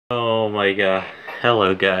Oh my god.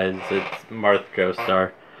 Hello guys, it's Marth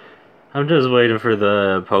Joestar. I'm just waiting for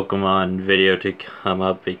the Pokemon video to come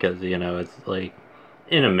up because, it's like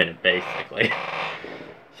in a minute basically.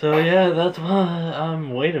 So yeah, that's what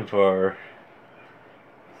I'm waiting for.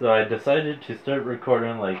 So I decided to start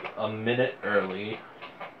recording like a minute early.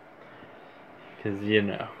 Because,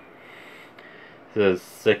 it says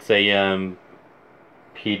 6 a.m.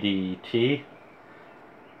 PDT.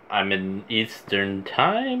 I'm in Eastern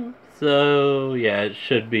Time, so yeah, it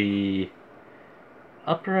should be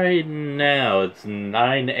up right now. It's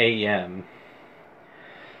 9 a.m.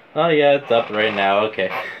 Oh yeah, it's up right now.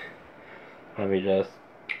 Okay. Let me just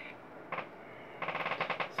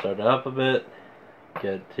start it up a bit.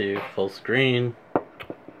 Get to full screen.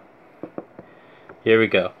 Here we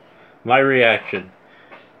go. My reaction.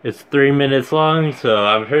 It's 3 minutes long, so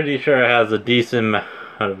I'm pretty sure it has a decent amount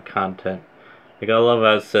of content. I gotta love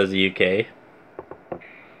how it says UK,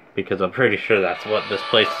 because I'm pretty sure that's what this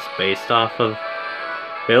place is based off of.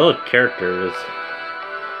 Hey, look, characters.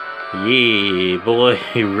 Yee, boy,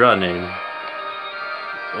 running.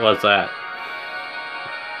 What's that?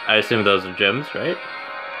 I assume those are gems, right?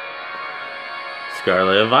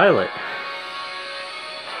 Scarlet and Violet.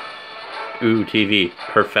 Ooh, TV.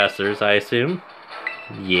 Professors, I assume?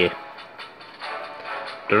 Yeah.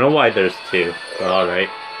 Don't know why there's two, but alright.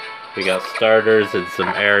 We got starters in some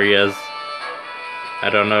areas. I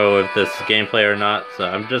don't know if this is gameplay or not, so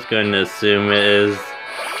I'm just going to assume it is.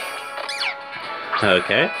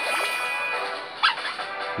 Okay.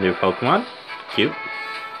 New Pokemon. Cute.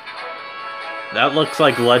 That looks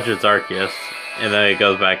like Legends Arceus. And then it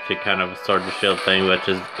goes back to kind of a Sword and Shield thing, which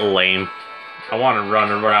is lame. I want to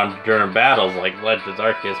run around during battles like Legends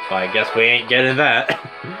Arceus, but I guess we ain't getting that.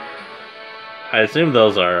 I assume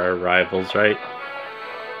those are our rivals, right?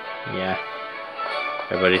 Yeah.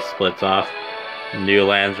 Everybody splits off. New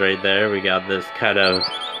lands right there. We got this kind of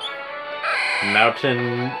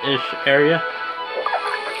mountain-ish area.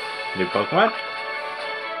 New Pokemon?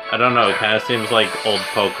 I don't know, it kind of seems like old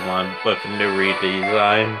Pokemon with a new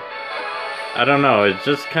redesign. I don't know, it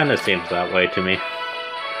just kind of seems that way to me.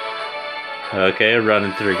 Okay,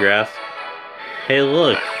 running through grass. Hey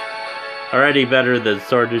look! Already better than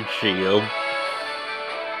Sword and Shield.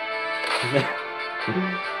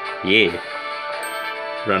 Yeah.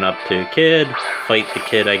 Run up to a kid, fight the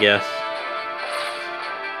kid, I guess.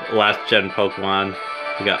 Last gen Pokemon.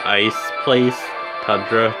 We got Ice Place,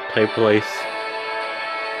 Tundra type place.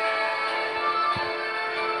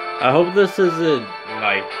 I hope this isn't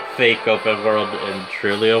like fake open world and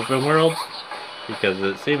truly open world, because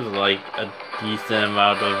it seems like a decent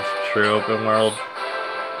amount of true open world.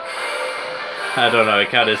 I don't know,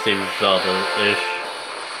 it kind of seems Zelda-ish.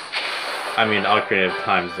 I mean, Ocarina of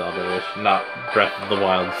Time Zelda-ish, not Breath of the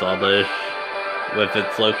Wild Zelda-ish with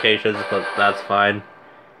its locations, but that's fine.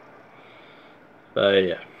 But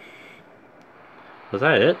yeah. Was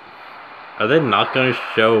that it? Are they not going to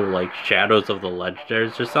show, like, shadows of the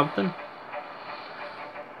legendaries or something?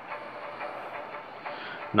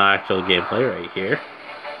 No actual gameplay right here.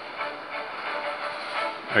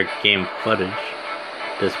 Or game footage.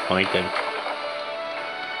 Disappointing.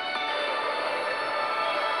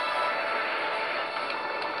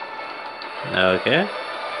 Okay.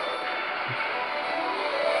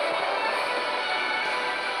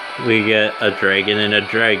 We get a dragon and a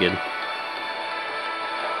dragon.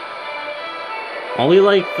 Only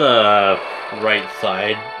like the right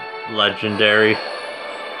side legendary.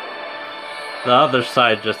 The other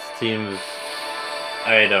side just seems,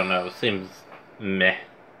 I don't know, seems meh.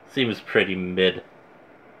 Seems pretty mid.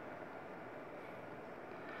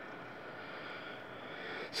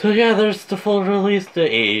 So yeah, there's the full release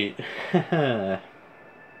date. There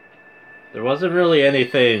wasn't really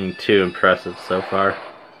anything too impressive so far.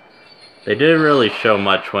 They didn't really show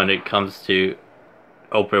much when it comes to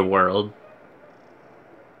open world.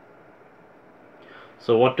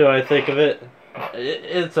 So what do I think of it?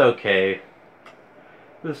 It's okay.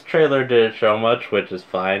 This trailer didn't show much, which is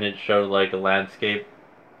fine. It showed like a landscape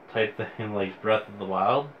type thing like Breath of the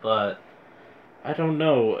Wild, but I don't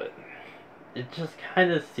know. It just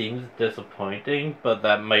kind of seems disappointing, but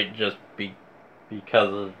that might just be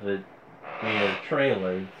because of it being a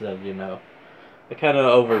trailer instead of, a kind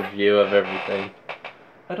of overview of everything.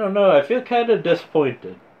 I don't know, I feel kind of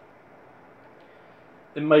disappointed.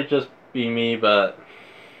 It might just be me, but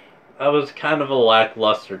that was kind of a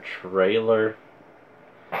lackluster trailer.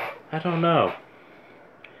 I don't know.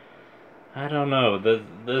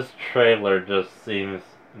 This trailer just seems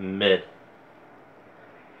mid.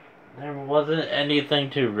 There wasn't anything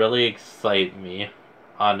to really excite me,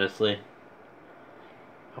 honestly.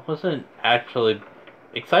 I wasn't actually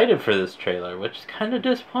excited for this trailer, which is kind of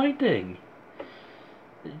disappointing.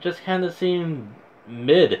 It just kind of seemed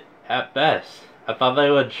mid at best. I thought they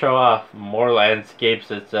would show off more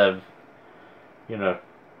landscapes instead of, you know,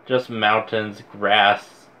 just mountains,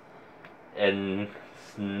 grass, and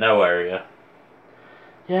snow area.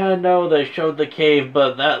 Yeah, I know they showed the cave,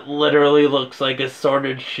 but that literally looks like a Sword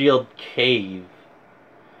and Shield cave.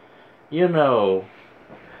 You know,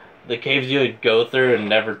 the caves you would go through and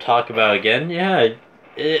never talk about again? Yeah,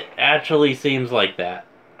 it actually seems like that.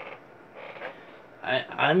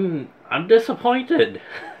 I'm disappointed.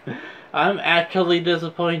 I'm actually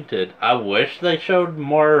disappointed. I wish they showed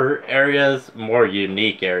more areas, more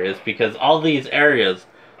unique areas, because all these areas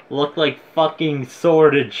look like fucking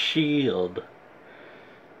Sword and Shield.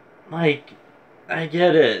 Like, I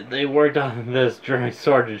get it, they worked on this during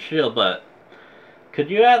Sword and Shield, but could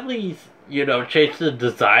you at least, you know, change the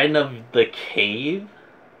design of the cave?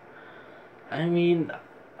 I mean,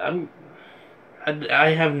 I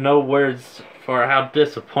have no words for how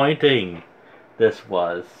disappointing this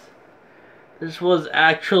was. This was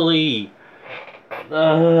actually,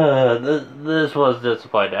 this was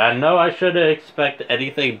disappointing. I know I shouldn't expect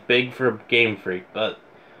anything big from Game Freak, but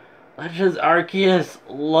Legends Arceus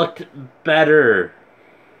looked better.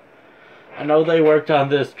 I know they worked on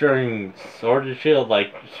this during Sword and Shield,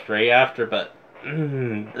 like, straight after, but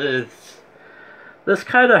this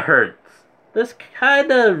kind of hurts. This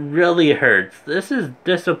kind of really hurts. This is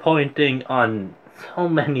disappointing on so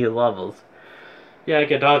many levels. Yeah, I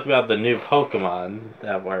could talk about the new Pokemon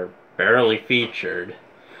that were barely featured.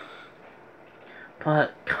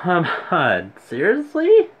 But, come on,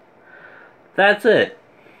 seriously? That's it.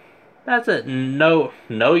 That's it. No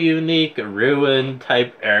unique ruin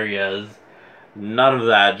type areas. None of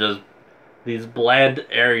that. Just these bland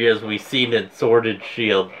areas we've seen in Sword and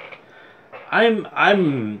Shield.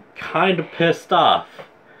 I'm kind of pissed off.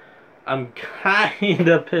 I'm kind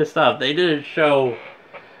of pissed off. They didn't show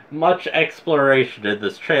much exploration in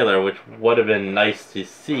this trailer, which would have been nice to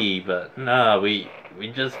see, but no, we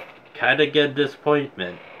just kind of get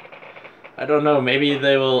disappointment. I don't know, maybe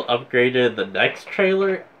they will upgrade it the next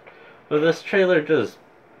trailer, but this trailer just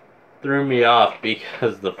threw me off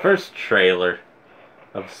because the first trailer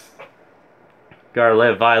of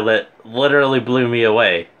Scarlet Violet literally blew me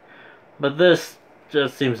away. But this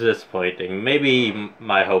just seems disappointing. Maybe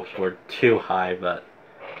my hopes were too high, but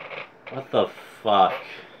what the fuck?